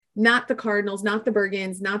not the Cardinals, not the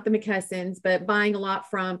Bergens, not the McKessons, but buying a lot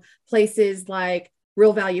from places like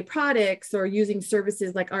Real Value Products or using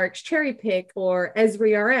services like RX Cherry Pick or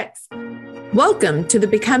Esri RX. Welcome to the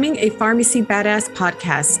Becoming a Pharmacy Badass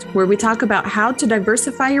podcast, where we talk about how to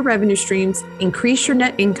diversify your revenue streams, increase your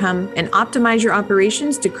net income, and optimize your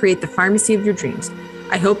operations to create the pharmacy of your dreams.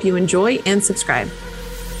 I hope you enjoy and subscribe.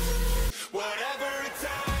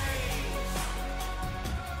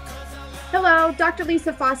 Hello, Dr.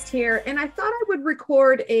 Lisa Fost here, and I thought I would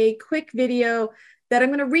record a quick video that I'm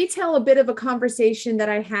going to retell a bit of a conversation that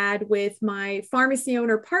I had with my pharmacy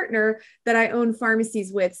owner partner that I own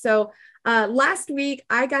pharmacies with. So last week,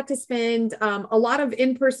 I got to spend a lot of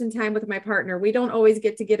in-person time with my partner. We don't always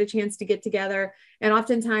get a chance to get together. And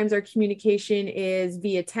oftentimes our communication is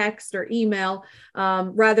via text or email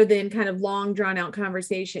rather than kind of long drawn out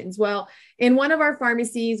conversations. Well, in one of our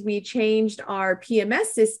pharmacies, we changed our PMS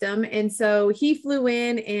system. And so he flew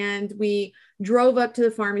in and we drove up to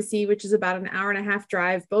the pharmacy, which is about an hour and a half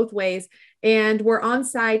drive both ways. And we're on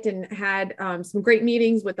site and had some great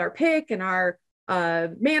meetings with our pick and our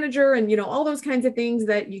manager and, all those kinds of things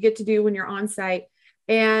that you get to do when you're on site.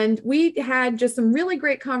 And we had just some really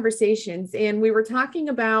great conversations. And we were talking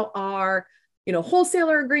about our,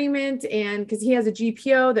 wholesaler agreement, and because he has a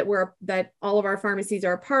GPO that all of our pharmacies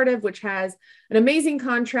are a part of, which has an amazing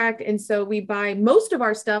contract. And so we buy most of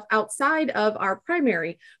our stuff outside of our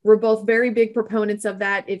primary. We're both very big proponents of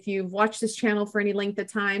that. If you've watched this channel for any length of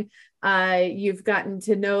time, you've gotten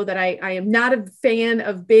to know that I am not a fan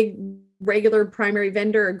of big regular primary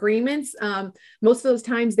vendor agreements. Most of those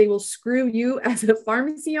times they will screw you as a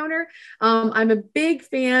pharmacy owner. I'm a big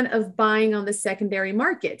fan of buying on the secondary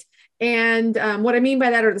market. And what I mean by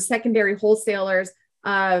that are the secondary wholesalers.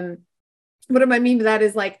 What I mean by that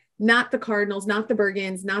is like not the Cardinals, not the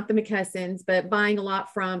Bergens, not the McKessons, but buying a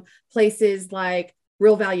lot from places like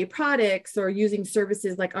Real Value Products or using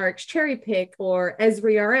services like RX Cherry Pick or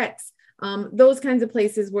Esri RX. Those kinds of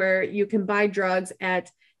places where you can buy drugs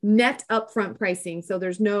at net upfront pricing. So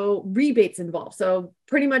there's no rebates involved. So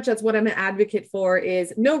pretty much that's what I'm an advocate for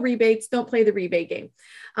is no rebates, don't play the rebate game.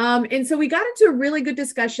 And so we got into a really good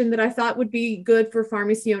discussion that I thought would be good for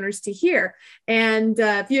pharmacy owners to hear. And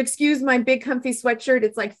if you excuse my big comfy sweatshirt,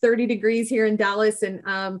 it's like 30 degrees here in Dallas. And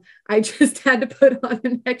I just had to put on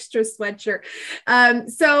an extra sweatshirt.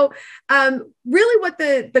 Really what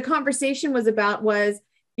the conversation was about was,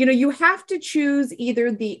 you have to choose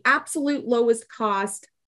either the absolute lowest cost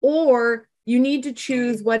or you need to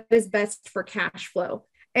choose what is best for cash flow.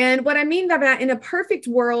 And what I mean by that, in a perfect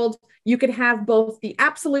world, you could have both the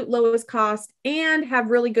absolute lowest cost and have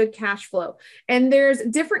really good cash flow. And there's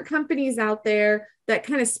different companies out there that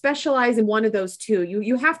kind of specialize in one of those two.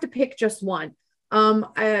 You have to pick just one. I'm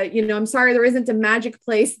sorry, there isn't a magic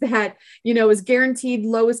place that, is guaranteed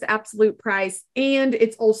lowest absolute price. And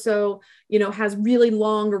it's also, has really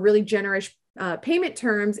long or really generous payment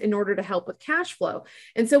terms in order to help with cash flow.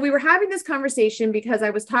 And so we were having this conversation because I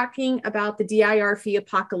was talking about the DIR fee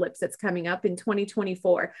apocalypse that's coming up in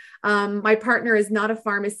 2024. My partner is not a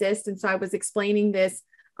pharmacist. And so I was explaining this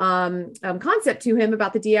concept to him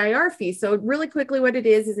about the DIR fee. So really quickly, what it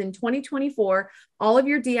is in 2024, all of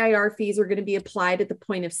your DIR fees are going to be applied at the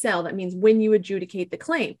point of sale. That means when you adjudicate the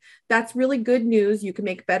claim. That's really good news. You can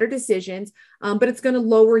make better decisions, but it's going to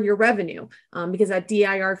lower your revenue because that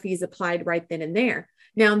DIR fee is applied right then and there.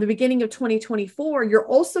 Now, in the beginning of 2024, you're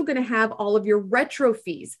also going to have all of your retro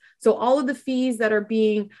fees. So all of the fees that are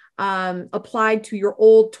being applied to your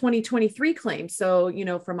old 2023 claims.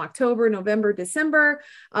 So, from October, November, December,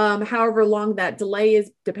 however long that delay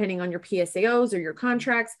is, depending on your PSAOs or your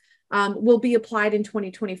contracts, will be applied in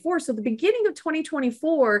 2024. So the beginning of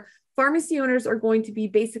 2024, pharmacy owners are going to be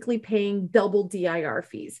basically paying double DIR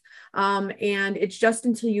fees. And it's just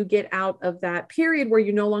until you get out of that period where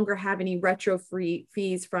you no longer have any retro free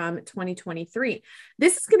fees from 2023.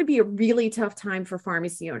 This is going to be a really tough time for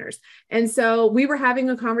pharmacy owners. And so we were having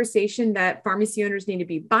a conversation that pharmacy owners need to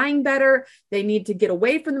be buying better. They need to get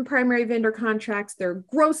away from the primary vendor contracts. They're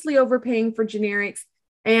grossly overpaying for generics.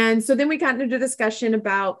 And so then we got into a discussion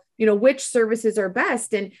about, which services are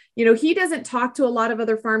best. And, he doesn't talk to a lot of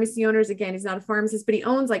other pharmacy owners. Again, he's not a pharmacist, but he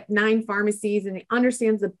owns like 9 pharmacies and he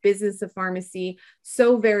understands the business of pharmacy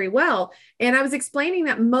so very well. And I was explaining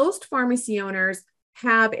that most pharmacy owners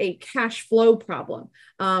have a cash flow problem.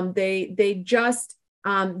 They just,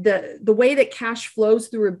 the way that cash flows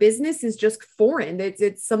through a business is just foreign.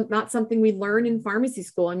 It's not something we learn in pharmacy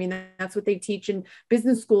school. I mean, that's what they teach in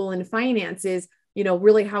business school and finance is,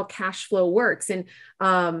 really how cash flow works. And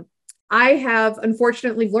I have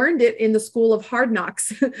unfortunately learned it in the school of hard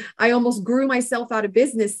knocks. I almost grew myself out of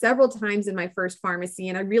business several times in my first pharmacy,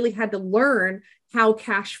 and I really had to learn how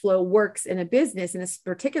cash flow works in a business, and it's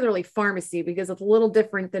particularly pharmacy, because it's a little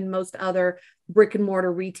different than most other brick and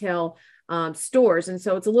mortar retail stores. And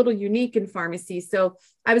so it's a little unique in pharmacy. So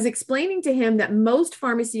I was explaining to him that most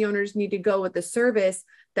pharmacy owners need to go with a service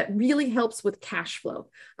that really helps with cash flow.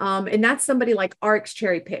 And that's somebody like RX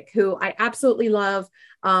Cherry Pick, who I absolutely love.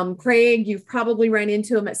 Craig, you've probably run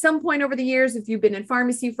into him at some point over the years. If you've been in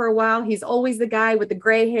pharmacy for a while, he's always the guy with the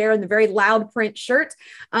gray hair and the very loud print shirt.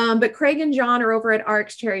 But Craig and John are over at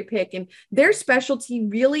RX Cherry Pick, and their specialty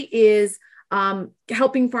really is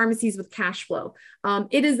helping pharmacies with cash flow.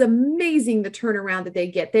 It is amazing the turnaround that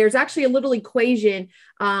they get. There's actually a little equation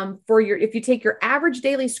if you take your average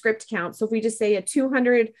daily script count. So if we just say a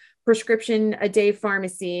 200 prescription a day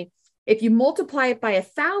pharmacy, if you multiply it by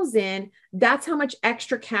 1,000, that's how much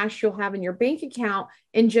extra cash you'll have in your bank account,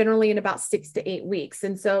 and generally in about 6 to 8 weeks.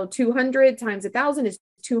 And so 200 times 1,000 is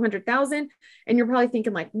 200,000. And you're probably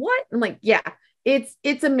thinking like, what? I'm like, yeah.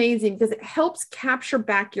 It's amazing because it helps capture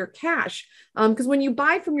back your cash. Because when you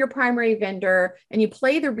buy from your primary vendor and you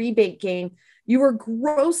play the rebate game, you are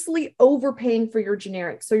grossly overpaying for your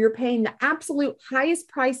generic. So you're paying the absolute highest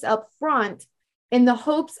price up front in the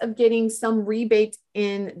hopes of getting some rebate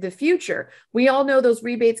in the future. We all know those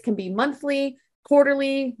rebates can be monthly,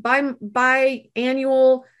 quarterly,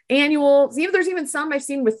 biannual, annual. There's even some I've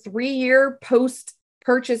seen with 3-year post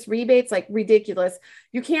purchase rebates, like ridiculous.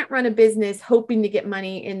 You can't run a business hoping to get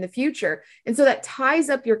money in the future. And so that ties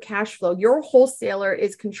up your cash flow. Your wholesaler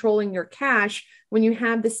is controlling your cash when you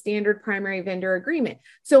have the standard primary vendor agreement.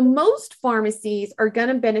 So most pharmacies are going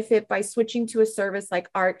to benefit by switching to a service like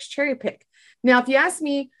RX Cherry Pick. Now, if you ask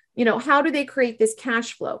me, how do they create this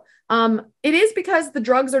cash flow? It is because the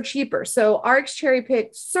drugs are cheaper. So RX Cherry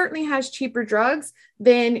Pick certainly has cheaper drugs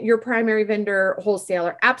than your primary vendor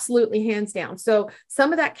wholesaler, absolutely, hands down. So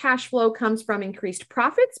some of that cash flow comes from increased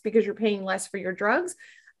profits because you're paying less for your drugs.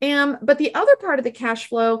 But the other part of the cash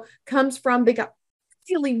flow comes from they got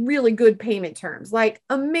really, really good payment terms, like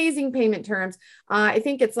amazing payment terms. I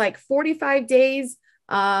think it's like 45 days.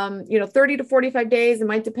 30 to 45 days. It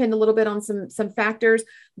might depend a little bit on some factors,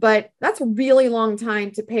 but that's a really long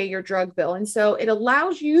time to pay your drug bill. And so it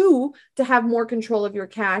allows you to have more control of your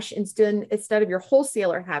cash instead of your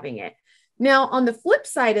wholesaler having it. Now, on the flip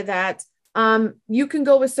side of that, you can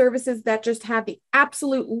go with services that just have the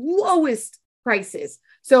absolute lowest prices.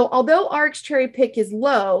 So although RX Cherry Pick is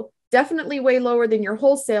low, definitely way lower than your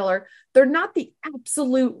wholesaler, they're not the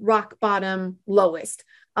absolute rock bottom lowest.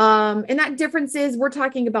 And that difference is we're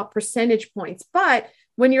talking about percentage points. But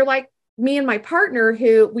when you're like me and my partner,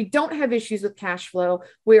 who we don't have issues with cash flow,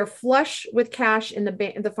 we are flush with cash in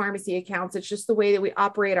the pharmacy accounts. It's just the way that we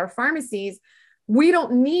operate our pharmacies. We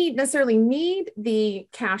don't necessarily need the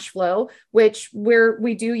cash flow, which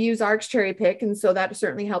we do use RX Cherry Pick. And so that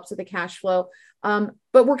certainly helps with the cash flow.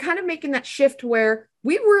 But we're kind of making that shift where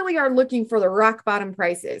we really are looking for the rock bottom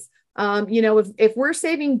prices. If we're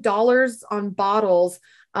saving dollars on bottles,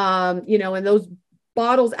 and those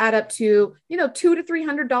bottles add up to, $200 to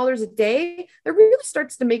 $300 a day, that really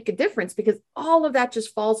starts to make a difference, because all of that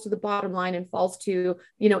just falls to the bottom line and falls to,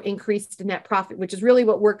 increased net profit, which is really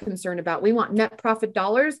what we're concerned about. We want net profit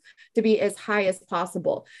dollars to be as high as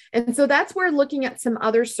possible. And so that's where looking at some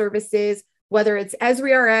other services, whether it's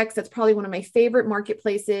EsriRx, that's probably one of my favorite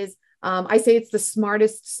marketplaces. I say it's the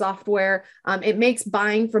smartest software. It makes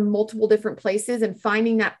buying from multiple different places and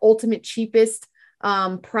finding that ultimate cheapest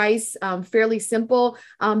price fairly simple.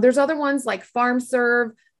 There's other ones like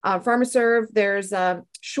PharmServe, there's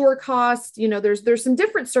SureCost, there's some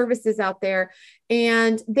different services out there,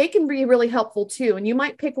 and they can be really helpful too. And you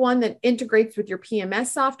might pick one that integrates with your PMS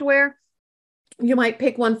software. You might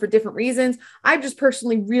pick one for different reasons. I just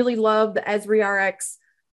personally really love the EsriRx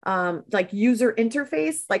user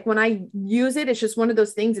interface. Like when I use it, it's just one of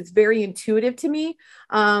those things. It's very intuitive to me.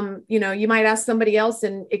 You might ask somebody else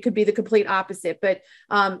and it could be the complete opposite, but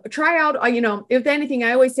try out, if anything,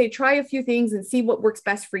 I always say, try a few things and see what works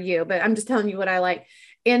best for you, but I'm just telling you what I like.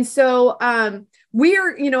 And so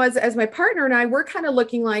we're, as my partner and I, we're kind of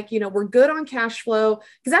looking like, we're good on cash flow,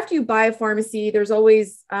 because after you buy a pharmacy, there's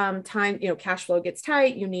always time, cash flow gets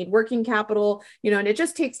tight, you need working capital, and it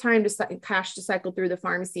just takes time to cash to cycle through the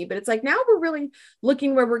pharmacy. But it's like, now we're really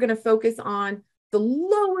looking where we're going to focus on the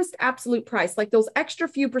lowest absolute price, like those extra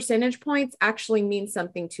few percentage points actually mean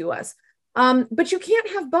something to us. But you can't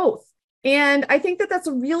have both. And I think that that's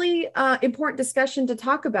a really important discussion to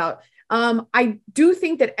talk about. I do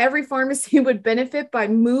think that every pharmacy would benefit by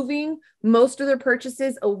moving most of their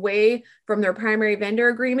purchases away from their primary vendor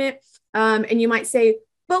agreement. And you might say,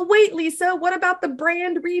 but wait, Lisa, what about the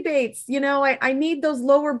brand rebates? I need those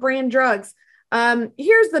lower brand drugs.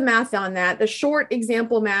 Here's the math on that, the short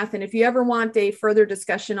example math. And if you ever want a further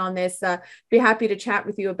discussion on this, be happy to chat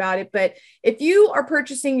with you about it. But if you are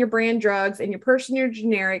purchasing your brand drugs and you're purchasing your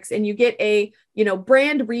generics and you get a,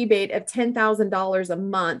 brand rebate of $10,000 a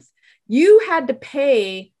month, you had to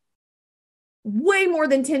pay way more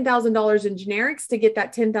than $10,000 in generics to get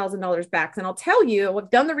that $10,000 back. And I'll tell you, I've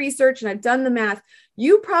done the research and I've done the math.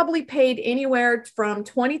 You probably paid anywhere from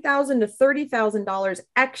 $20,000 to $30,000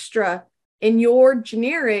 extra in your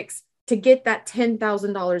generics to get that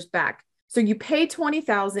 $10,000 back. So you pay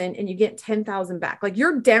 $20,000 and you get $10,000 back. Like,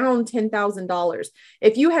 you're down $10,000.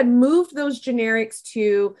 If you had moved those generics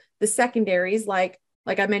to the secondaries, like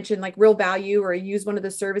I mentioned, like Real Value, or use one of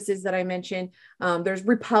the services that I mentioned. There's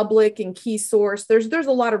Republic and Key Source. There's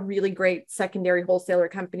a lot of really great secondary wholesaler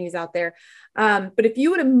companies out there. But if you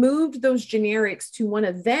would have moved those generics to one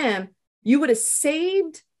of them, you would have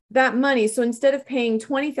saved that money. So instead of paying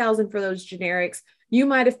 $20,000 for those generics, you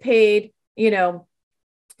might have paid,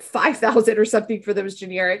 $5,000 or something for those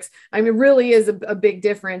generics. I mean, it really is a big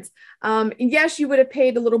difference. And yes, you would have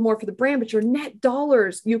paid a little more for the brand, but your net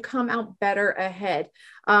dollars, you come out better ahead.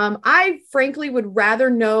 I frankly would rather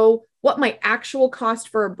know what my actual cost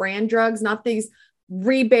for a brand drugs, not these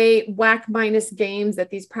rebate whack minus games that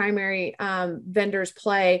these primary vendors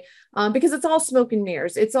play, because it's all smoke and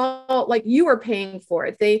mirrors. It's all like, you are paying for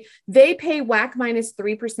it. They pay whack minus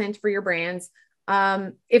 3% for your brands.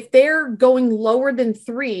 If they're going lower than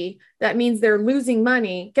 3, that means they're losing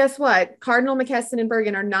money. Guess what? Cardinal, McKesson, and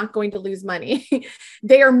Bergen are not going to lose money.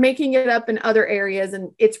 They are making it up in other areas,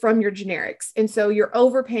 and it's from your generics. And so you're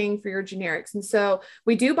overpaying for your generics. And so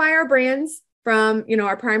we do buy our brands from,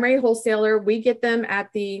 our primary wholesaler. We get them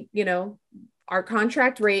at the, our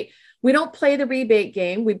contract rate. We don't play the rebate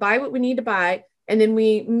game. We buy what we need to buy. And then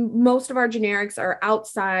most of our generics are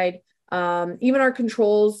outside. Even our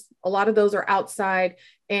controls, a lot of those are outside,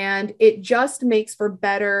 and it just makes for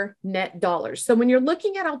better net dollars. So when you're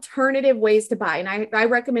looking at alternative ways to buy, and I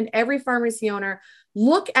recommend every pharmacy owner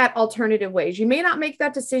look at alternative ways. You may not make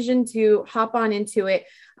that decision to hop on into it.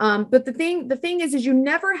 But the thing is you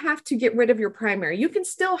never have to get rid of your primary. You can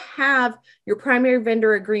still have your primary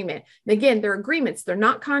vendor agreement. And again, they're agreements, they're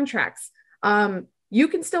not contracts. You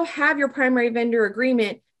can still have your primary vendor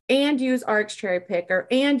agreement and use RX Cherry Picker,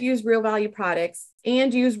 and use Real Value products,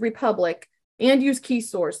 and use Republic, and use Key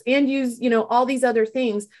Source, and use, all these other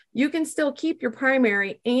things. You can still keep your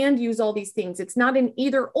primary and use all these things. It's not an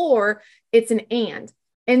either or, it's an and.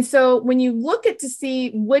 And so when you look at to see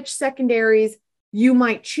which secondaries you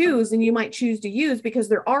might choose, and you might choose to use, because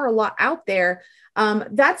there are a lot out there,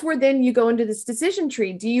 that's where then you go into this decision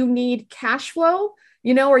tree. Do you need cash flow?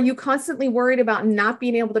 Are you constantly worried about not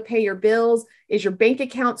being able to pay your bills? Is your bank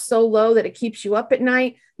account so low that it keeps you up at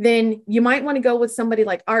night? Then you might want to go with somebody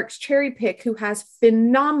like RX Cherry Pick, who has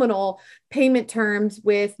phenomenal payment terms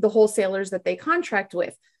with the wholesalers that they contract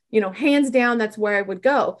with. Hands down, that's where I would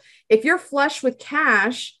go. If you're flush with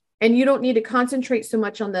cash and you don't need to concentrate so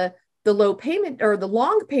much on the low payment or the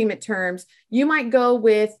long payment terms, you might go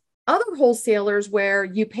with other wholesalers where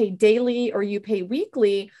you pay daily or you pay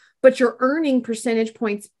weekly, but you're earning percentage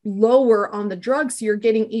points lower on the drugs. So you're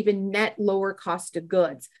getting even net lower cost of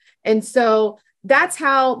goods. And so that's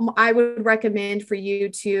how I would recommend for you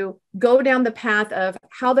to go down the path of,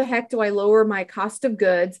 how the heck do I lower my cost of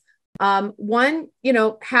goods? One,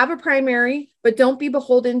 have a primary, but don't be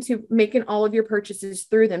beholden to making all of your purchases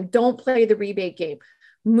through them. Don't play the rebate game.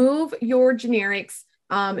 Move your generics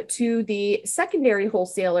to the secondary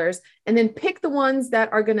wholesalers, and then pick the ones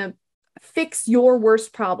that are going to fix your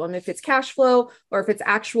worst problem, if it's cash flow or if it's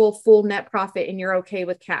actual full net profit and you're okay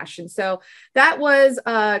with cash. And so that was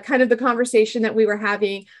kind of the conversation that we were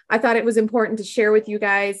having. I thought it was important to share with you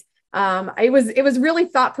guys. It was really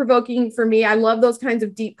thought-provoking for me. I love those kinds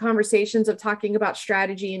of deep conversations of talking about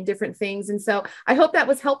strategy and different things. And so I hope that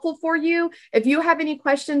was helpful for you. If you have any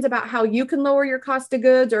questions about how you can lower your cost of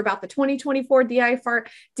goods, or about the 2024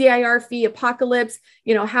 DIR fee apocalypse,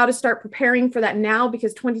 how to start preparing for that now,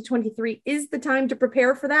 because 2023 is the time to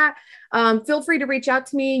prepare for that, feel free to reach out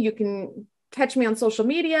to me. You can catch me on social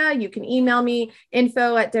media. You can email me,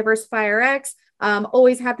 info@DiversifyRx.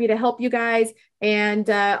 Always happy to help you guys. And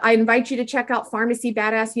I invite you to check out Pharmacy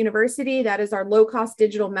Badass University. That is our low-cost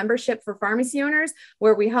digital membership for pharmacy owners,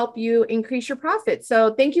 where we help you increase your profit.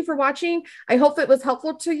 So thank you for watching. I hope it was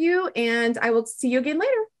helpful to you, and I will see you again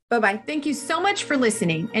later. Bye-bye. Thank you so much for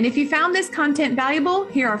listening. And if you found this content valuable,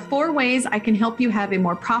 here are 4 ways I can help you have a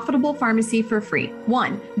more profitable pharmacy for free.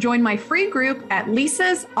 1, join my free group at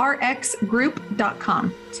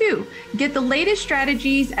lisasrxgroup.com. 2, get the latest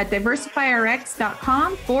strategies at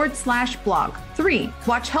diversifyrx.com/blog. 3,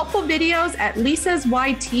 watch helpful videos at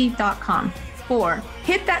lisasyt.com. 4,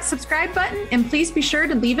 hit that subscribe button and please be sure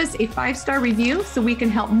to leave us a 5-star review so we can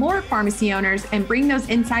help more pharmacy owners and bring those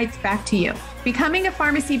insights back to you. Becoming a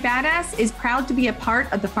Pharmacy Badass is proud to be a part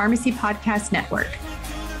of the Pharmacy Podcast Network.